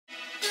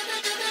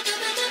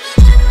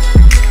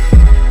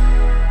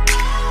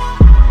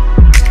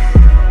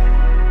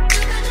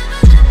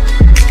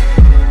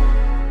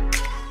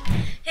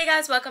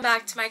guys, welcome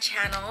back to my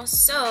channel.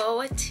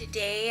 So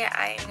today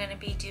I am going to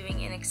be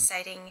doing an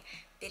exciting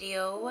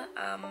video,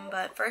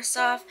 but first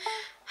off,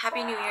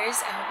 Happy New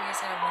Year's. I hope you guys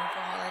had a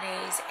wonderful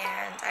holidays,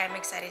 and I am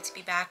excited to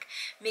be back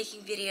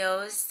making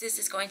videos. This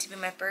is going to be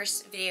my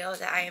first video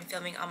that I am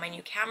filming on my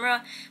new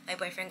camera. My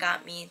boyfriend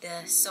got me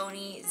the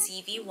Sony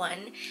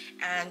ZV1,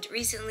 and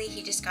recently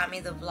he just got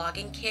me the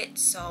vlogging kit,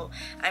 so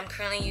I'm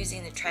currently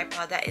using the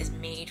tripod that is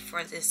made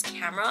for this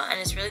camera, and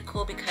it's really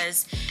cool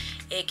because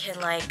it can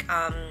like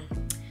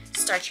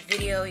start your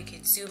video, you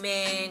can zoom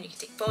in, you can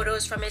take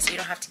photos from it, so you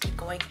don't have to keep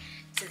going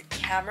to the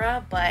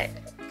camera. But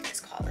this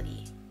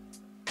quality,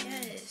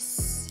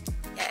 yes.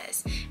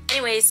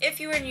 Anyways, if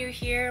you are new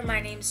here,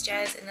 my name's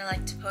Jez, and I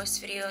like to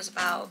post videos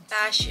about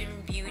fashion,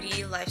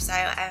 beauty,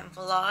 lifestyle, and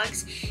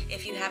vlogs.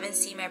 If you haven't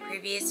seen my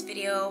previous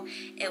video,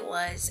 it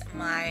was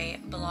my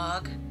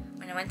vlog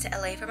when I went to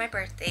LA for my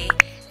birthday,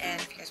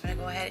 and if you guys want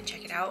to go ahead and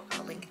check it out,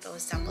 I'll link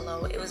those down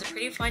below. It was a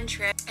pretty fun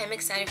trip. I'm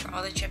excited for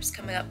all the trips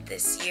coming up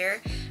this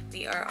year.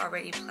 We are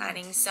already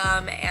planning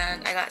some,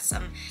 and I got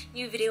some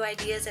new video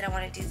ideas that I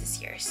want to do this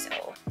year,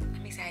 so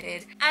I'm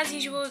excited. As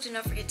usual, do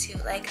not forget to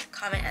like,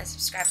 comment, and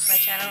subscribe to my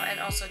channel, and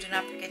also do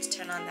not forget to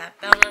turn on that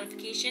bell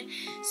notification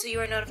so you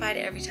are notified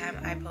every time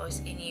I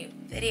post a new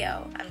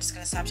video. I'm just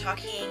gonna stop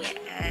talking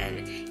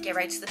and get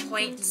right to the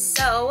point.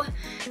 So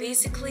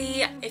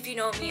basically, if you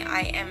know me,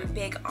 I am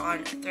big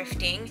on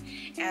thrifting,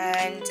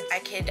 and I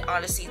could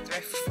honestly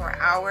thrift for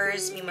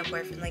hours. Me and my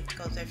boyfriend like to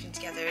go thrifting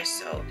together,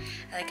 so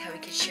I like how we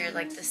could share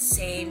like the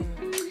same,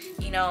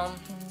 you know,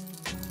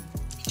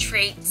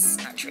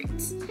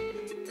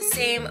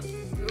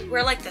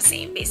 we're like the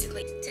same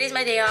basically. Today's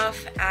my day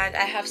off, and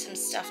I have some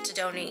stuff to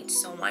donate,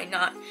 so why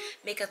not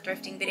make a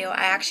thrifting video?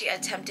 I actually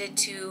attempted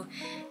to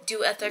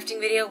do a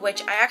thrifting video,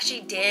 which I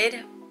actually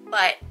did,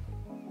 but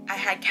I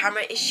had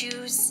camera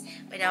issues,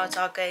 but now it's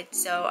all good,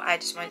 so I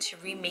just wanted to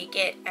remake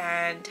it,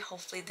 and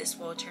hopefully this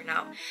will turn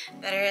out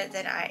better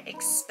than I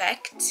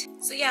expect.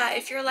 So yeah,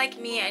 if you're like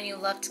me and you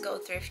love to go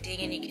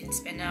thrifting and you can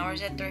spend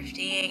hours at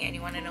thrifting, and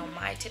you want to know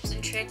my tips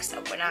and tricks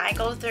of when I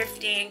go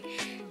thrifting,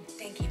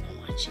 then keep on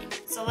watching.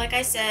 So like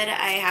I said,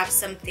 I have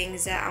some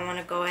things that I want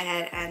to go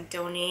ahead and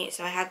donate.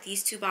 So I have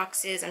these 2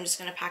 boxes. I'm just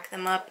going to pack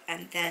them up,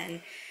 and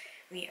then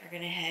we are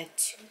going to head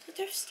to the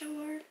thrift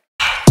store.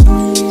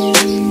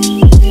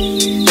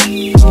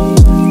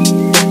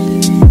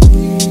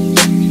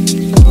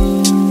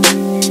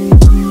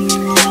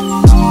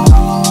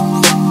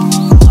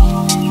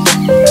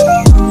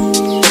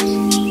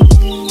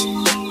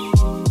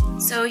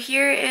 So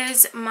here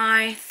is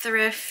my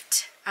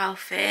thrift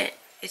outfit.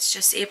 It's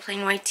just a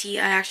plain white tee.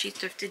 I actually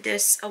thrifted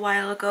this a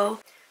while ago.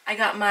 I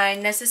got my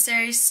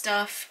necessary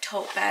stuff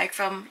tote bag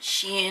from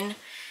Shein,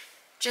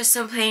 just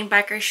some plain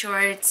biker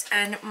shorts,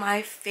 and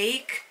my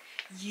fake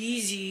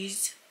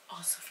Yeezys,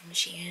 also from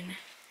Shein.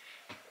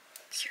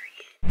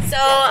 So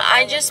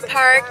I just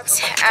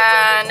parked,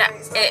 and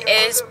it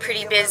is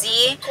pretty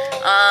busy.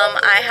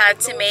 I had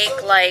to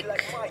make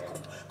like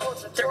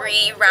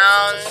 3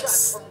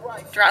 rounds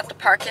throughout the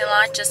parking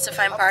lot just to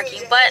find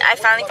parking, but I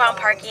finally found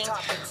parking.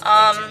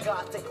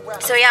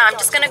 So yeah, I'm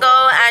just gonna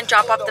go and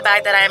drop off the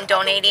bag that I am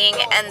donating,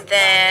 and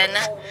then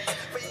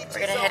we're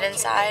gonna head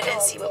inside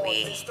and see what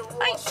we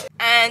find.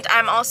 And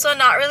I'm also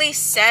not really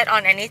set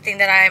on anything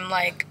that I'm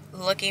like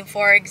looking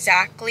for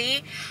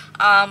exactly,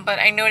 but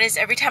I notice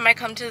every time I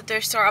come to the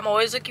thrift store, I'm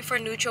always looking for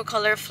neutral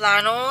color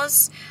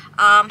flannels,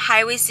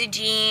 high-waisted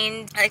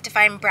jeans. I like to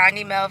find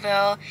Brandy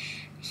Melville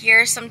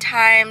here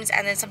sometimes,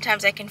 and then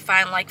sometimes I can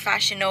find like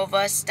Fashion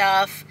Nova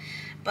stuff.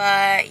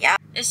 But yeah,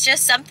 it's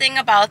just something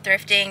about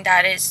thrifting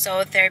that is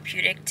so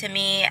therapeutic to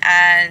me,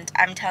 and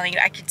I'm telling you,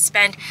 I could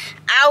spend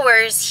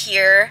hours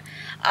here.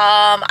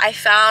 I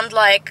found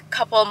like a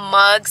couple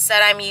mugs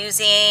that I'm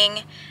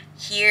using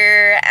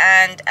here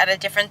and at a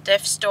different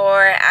thrift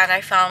store, and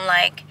I found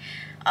like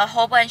a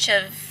whole bunch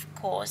of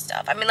cool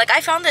stuff. I mean, like, I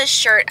found this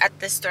shirt at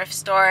this thrift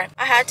store.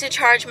 I had to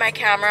charge my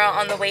camera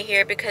on the way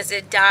here because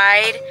it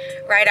died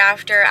right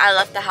after I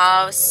left the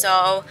house,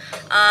 so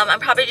I'm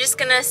probably just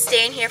gonna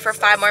stay in here for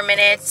 5 more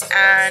minutes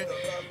and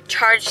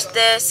charge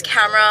this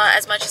camera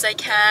as much as I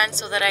can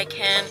so that I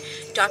can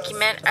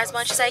document as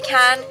much as I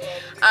can.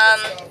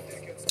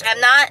 I'm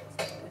not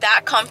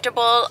that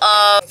comfortable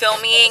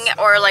filming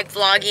or like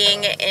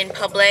vlogging in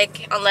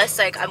public unless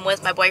like I'm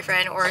with my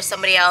boyfriend or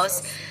somebody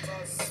else.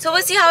 So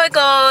we'll see how it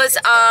goes.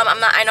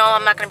 I know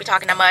I'm not gonna be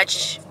talking that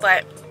much,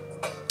 but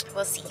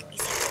we'll see.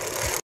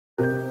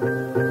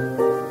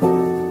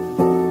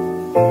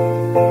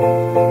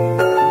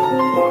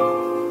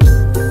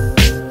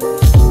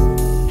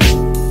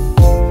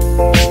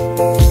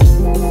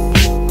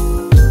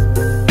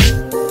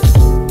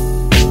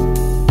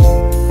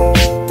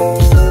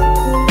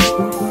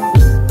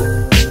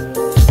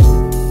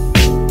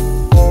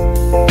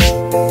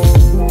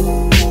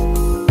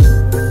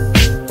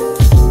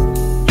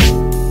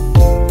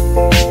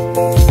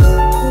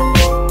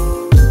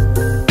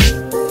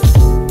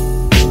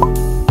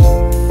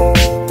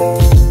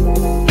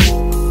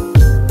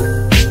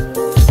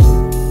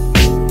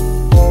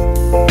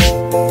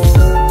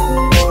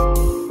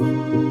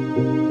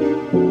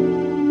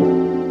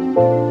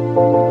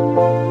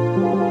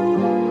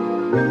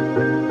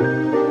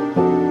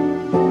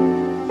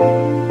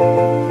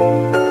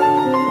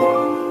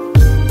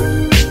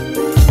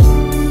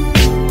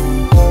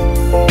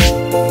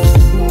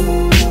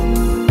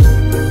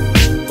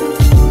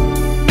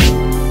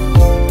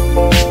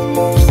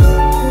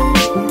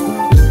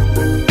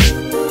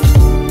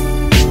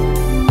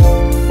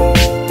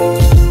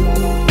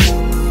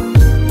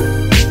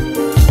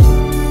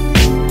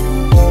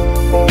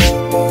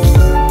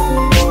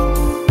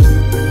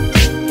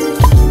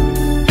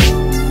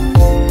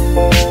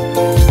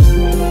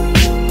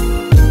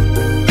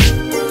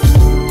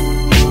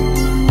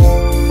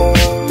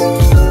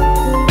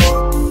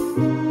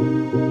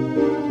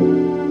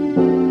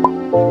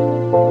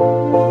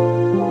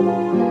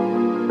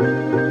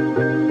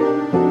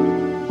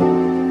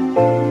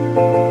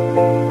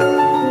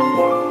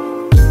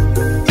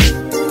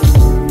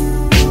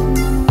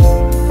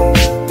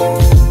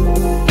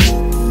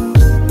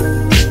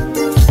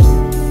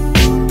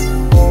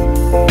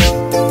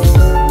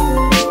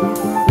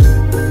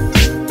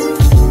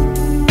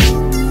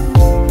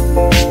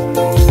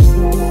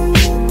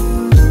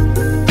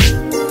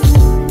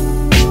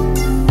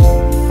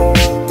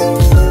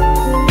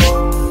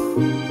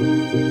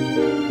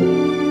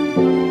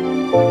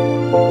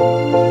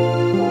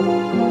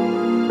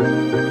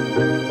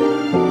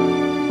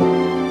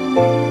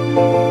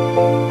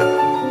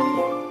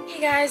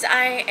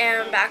 I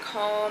am back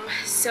home,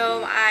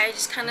 so I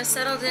just kind of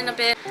settled in a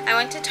bit. I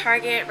went to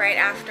Target right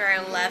after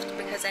I left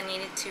because I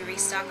needed to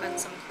restock on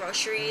some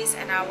groceries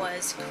and I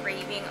was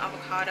craving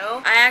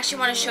avocado. I actually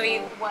want to show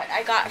you what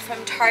I got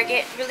from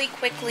Target really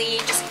quickly,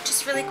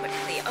 just really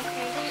quickly.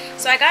 Okay,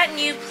 so I got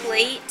new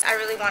plates. I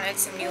really wanted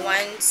some new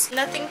ones,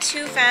 nothing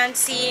too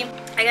fancy.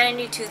 I got a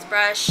new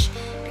toothbrush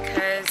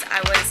because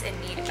I was in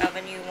need of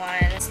a new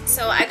one.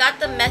 So I got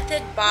the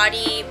Method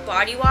body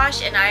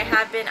wash and I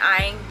have been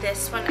eyeing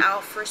this one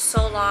out for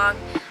so long.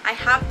 I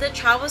have the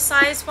travel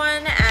size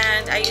one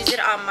and I used it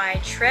on my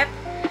trip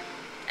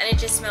and it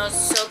just smells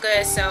so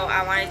good, so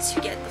I wanted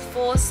to get the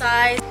full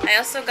size. I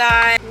also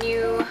got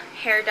new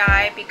hair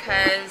dye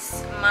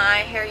because my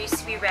hair used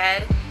to be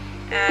red,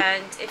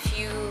 and if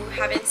you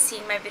haven't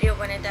seen my video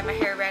when I dye my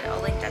hair red,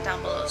 I'll link that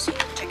down below so you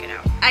can check it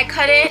out. I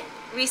cut it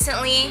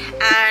recently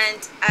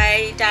and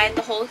I dyed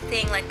the whole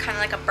thing like kind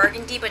of like a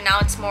burgundy, but now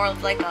it's more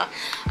of like a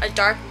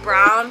dark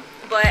brown.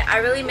 But I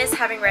really miss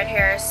having red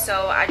hair,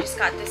 so I just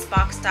got this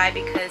box dye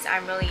because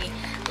I'm really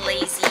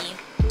lazy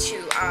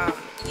to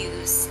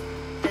use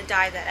the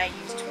dye that I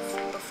used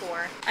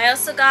before. I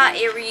also got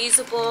a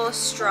reusable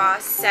straw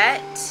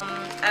set.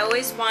 I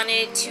always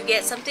wanted to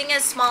get something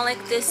as small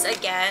like this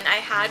again. I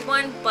had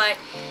one, but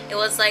it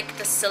was like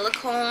the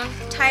silicone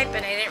type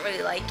and I didn't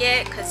really like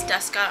it because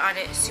dust got on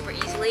it super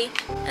easily.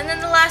 And then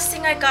the last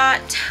thing I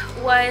got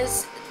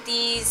was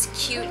these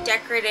cute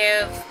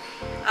decorative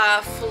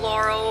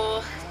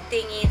floral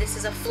thingy. This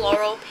is a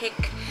floral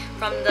pick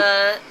from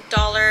the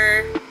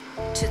 $1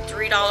 to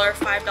 $3,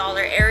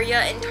 $5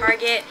 area in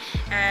Target,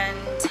 and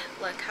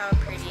look how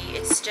pretty.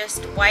 It's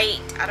just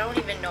white. I don't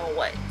even know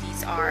what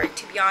these are,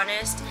 to be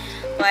honest,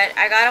 but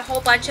I got a whole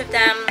bunch of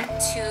them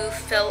to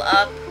fill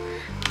up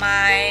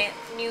my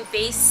new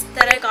vase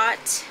that I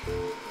got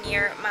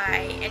near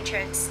my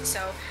entrance,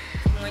 so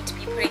I'm going to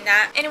be putting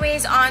that.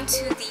 Anyways, on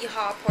to the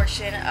haul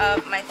portion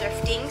of my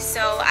thrifting.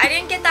 So I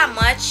didn't get that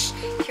much.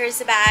 Here's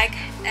the bag,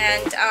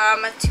 and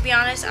to be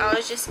honest, I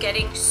was just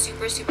getting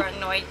super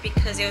annoyed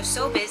because it was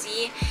so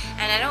busy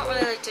and I don't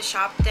really like to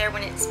shop there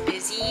when it's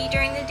busy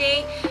during the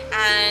day,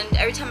 and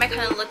every time I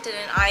kind of looked at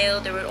an aisle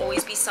there would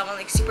always be someone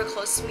like super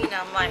close to me and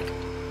I'm like,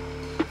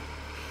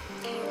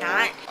 can you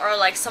not? Or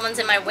like someone's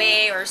in my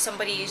way or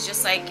somebody is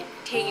just like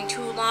taking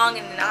too long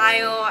in an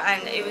aisle,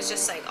 and it was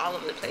just like all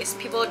over the place.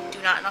 People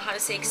do not know how to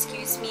say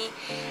excuse me,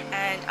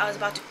 and I was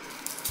about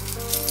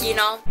to, you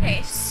know.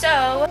 Okay,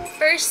 so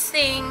first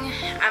thing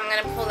I'm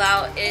gonna pull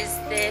out is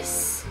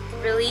this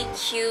really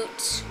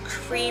cute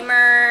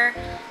creamer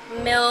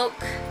milk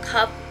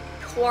cup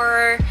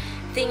pour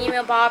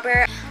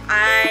thingy-mabobber.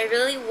 I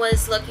really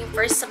was looking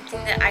for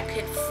something that I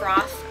could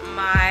froth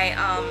my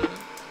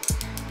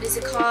what is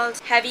it called,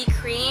 heavy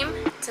cream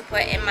to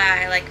put in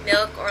my like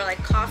milk or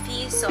like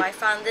coffee. So I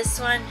found this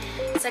one.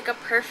 It's like a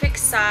perfect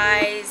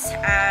size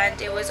and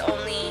it was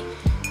only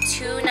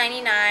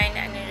 $2.99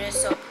 and it is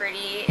so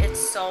pretty. It's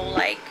so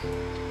like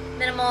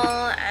minimal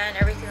and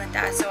everything like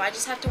that. So I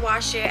just have to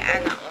wash it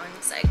and that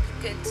one's like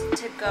good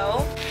to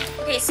go.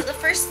 Okay, so the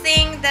first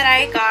thing that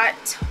I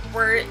got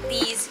were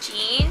these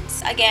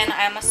jeans. Again,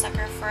 I'm a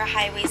sucker for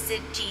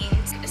high-waisted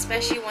jeans,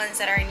 especially ones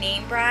that are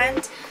name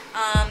brand.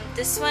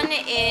 This one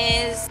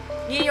is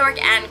New York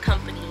 &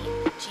 Company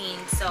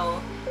jeans,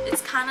 so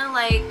it's kind of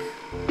like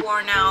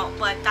worn out,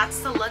 but that's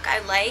the look I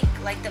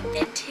like the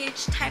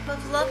vintage type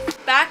of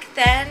look. Back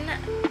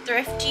then,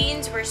 thrift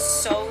jeans were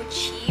so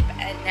cheap,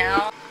 and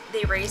now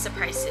they raise the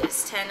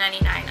prices,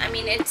 $10.99. I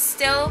mean, it's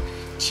still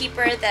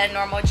cheaper than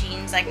normal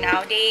jeans like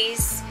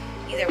nowadays,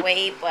 either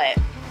way, but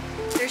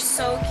they're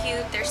so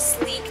cute, they're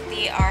sleek,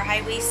 they are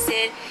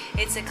high-waisted,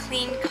 it's a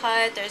clean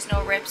cut, there's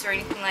no rips or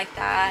anything like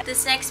that.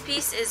 This next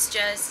piece is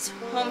just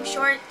home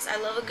shorts.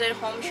 I love a good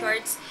home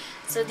shorts.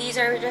 So these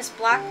are just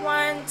black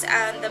ones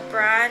and the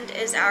brand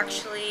is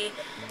actually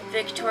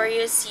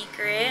Victoria's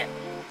Secret.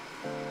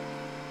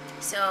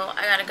 So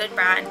I got a good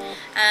brand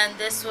and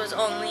this was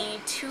only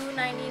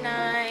 $2.99.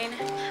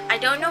 I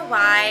don't know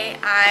why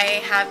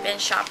I have been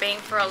shopping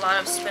for a lot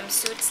of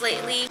swimsuits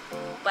lately,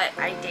 but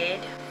I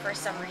did for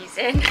some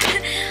reason.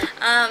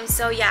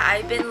 So yeah,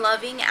 I've been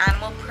loving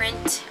animal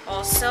print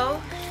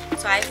also.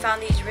 So I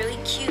found these really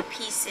cute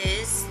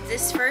pieces.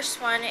 This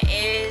first one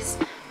is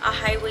a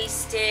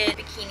high-waisted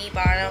bikini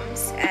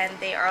bottoms and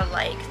they are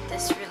like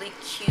this really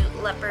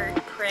cute leopard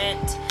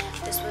print.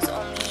 This was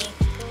only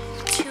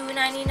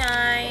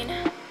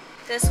 $2.99.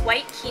 This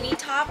white bikini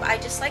top, I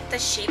just like the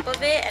shape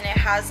of it, and it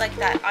has like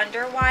that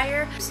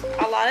underwire.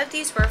 A lot of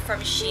these were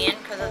from Shein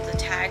because of the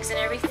tags and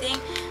everything.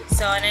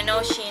 So, and I know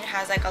Shein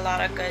has like a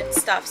lot of good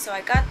stuff. So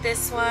I got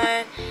this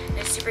one, and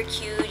it's super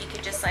cute. You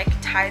can just like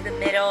tie the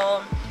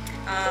middle.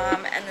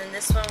 And then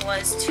this one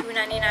was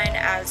 $2.99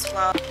 as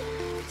well.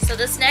 So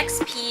this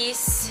next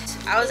piece,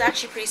 I was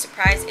actually pretty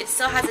surprised. It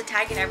still has a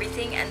tag and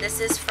everything, and this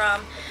is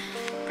from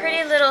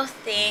Pretty Little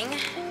Thing.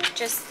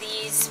 Just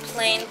these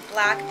plain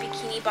black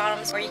bikini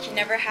bottoms, where you can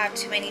never have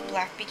too many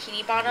black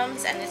bikini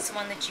bottoms, and it's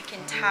one that you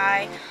can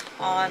tie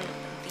on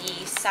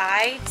the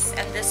sides,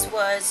 and this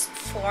was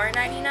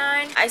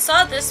 $4.99. I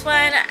saw this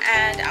one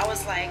and I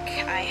was like,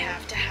 I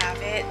have to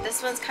have it.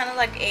 This one's kind of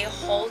like a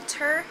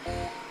halter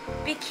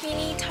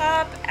bikini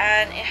top,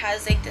 and it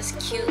has like this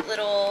cute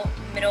little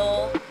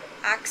middle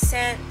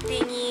accent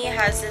thingy. It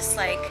has this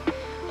like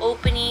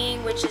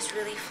opening, which is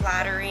really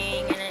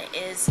flattering, and it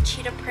is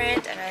cheetah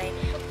print, and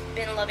I've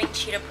been loving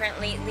cheetah print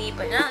lately,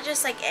 but not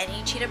just like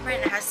any cheetah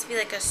print. It has to be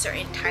like a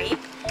certain type,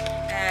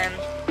 and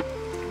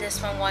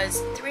this one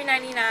was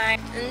 $3.99.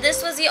 And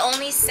this was the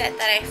only set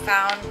that I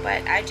found,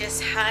 but I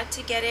just had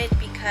to get it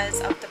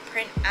because of the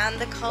print and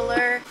the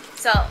color.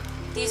 So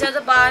these are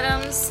the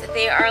bottoms.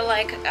 They are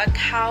like a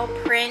cow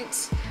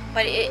print,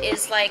 but it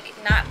is like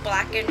not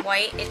black and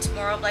white. It's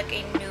more of like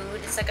a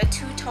nude. It's like a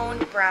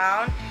two-toned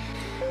brown.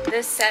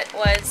 This set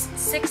was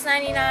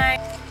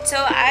 $6.99.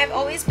 So I've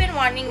always been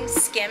wanting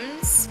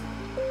Skims,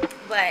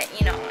 but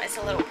you know, it's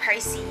a little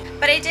pricey.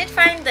 But I did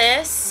find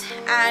this,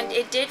 and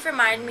it did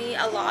remind me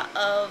a lot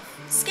of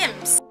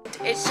Skims.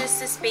 It's just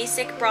this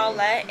basic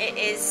bralette. It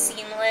is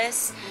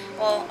seamless,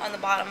 well, on the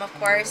bottom of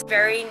course.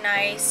 Very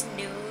nice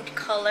nude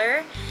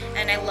color,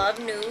 and I love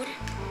nude,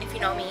 if you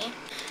know me.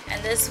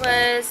 And this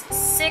was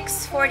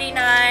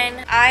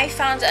 $6.49. I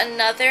found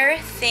another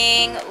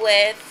thing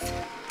with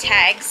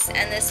tags,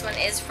 and this one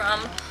is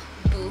from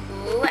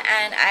Boohoo,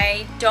 and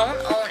I don't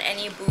own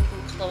any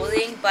Boohoo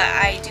clothing, but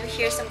I do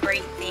hear some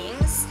great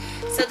things.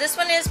 So this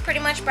one is pretty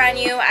much brand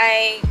new.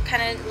 I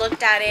kind of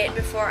looked at it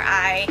before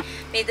I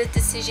made the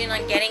decision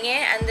on getting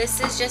it, and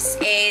this is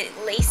just a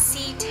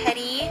lacy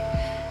teddy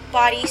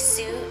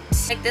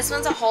bodysuit. Like, this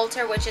one's a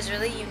halter, which is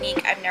really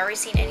unique. I've never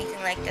seen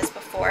anything like this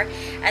before,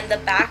 and the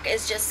back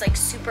is just like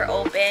super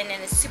open,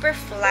 and it's super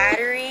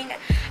flattering.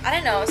 I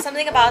don't know,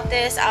 something about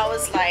this, I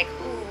was like,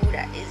 ooh,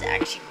 that is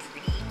actually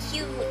pretty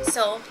cute.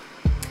 So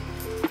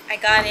I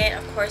got it.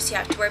 Of course, you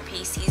have to wear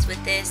pasties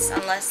with this,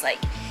 unless like,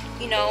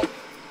 you know,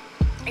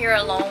 you're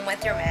alone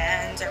with your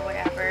mans or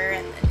whatever,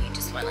 and then you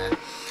just want to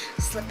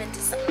slip into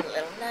something a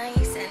little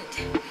nice, and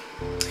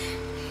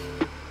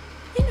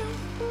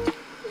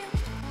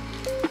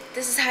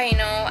this is how you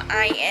know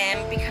I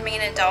am becoming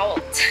an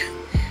adult.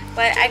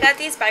 But I got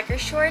these biker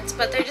shorts,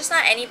 but they're just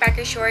not any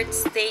biker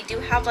shorts. They do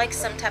have like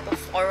some type of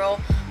floral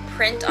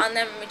print on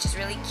them, which is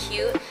really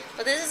cute.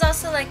 But this is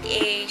also like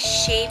a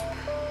shapewear.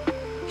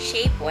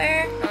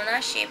 No,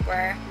 not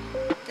shapewear.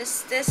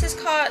 This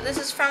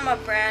is from a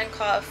brand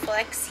called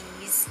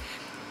Flexies,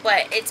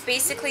 but it's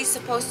basically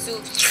supposed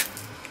to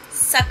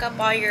suck up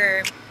all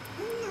your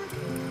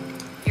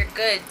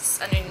goods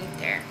underneath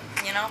there,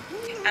 you know.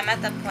 I'm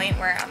at the point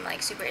where I'm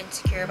like super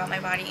insecure about my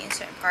body in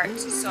certain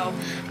parts, so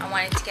I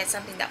wanted to get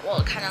something that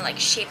will kind of like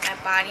shape my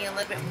body a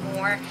little bit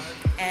more,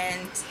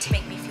 and to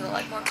make me feel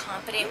like more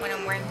confident when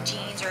I'm wearing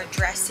jeans or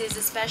dresses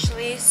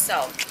especially.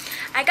 So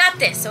I got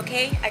this,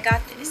 okay? I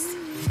got this.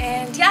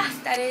 And yeah,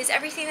 that is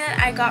everything that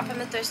I got from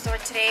the thrift store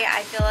today.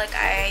 I feel like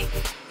I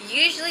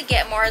usually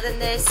get more than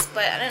this,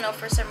 but I don't know,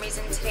 for some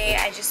reason today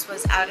I just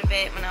was out of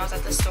it when I was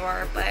at the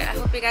store. But I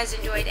hope you guys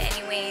enjoyed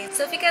anyway.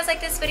 So if you guys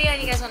like this video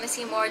and you guys want to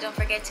see more, don't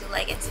forget to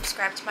like and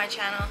subscribe to my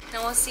channel,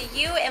 and we'll see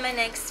you in my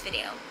next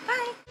video.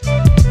 Bye!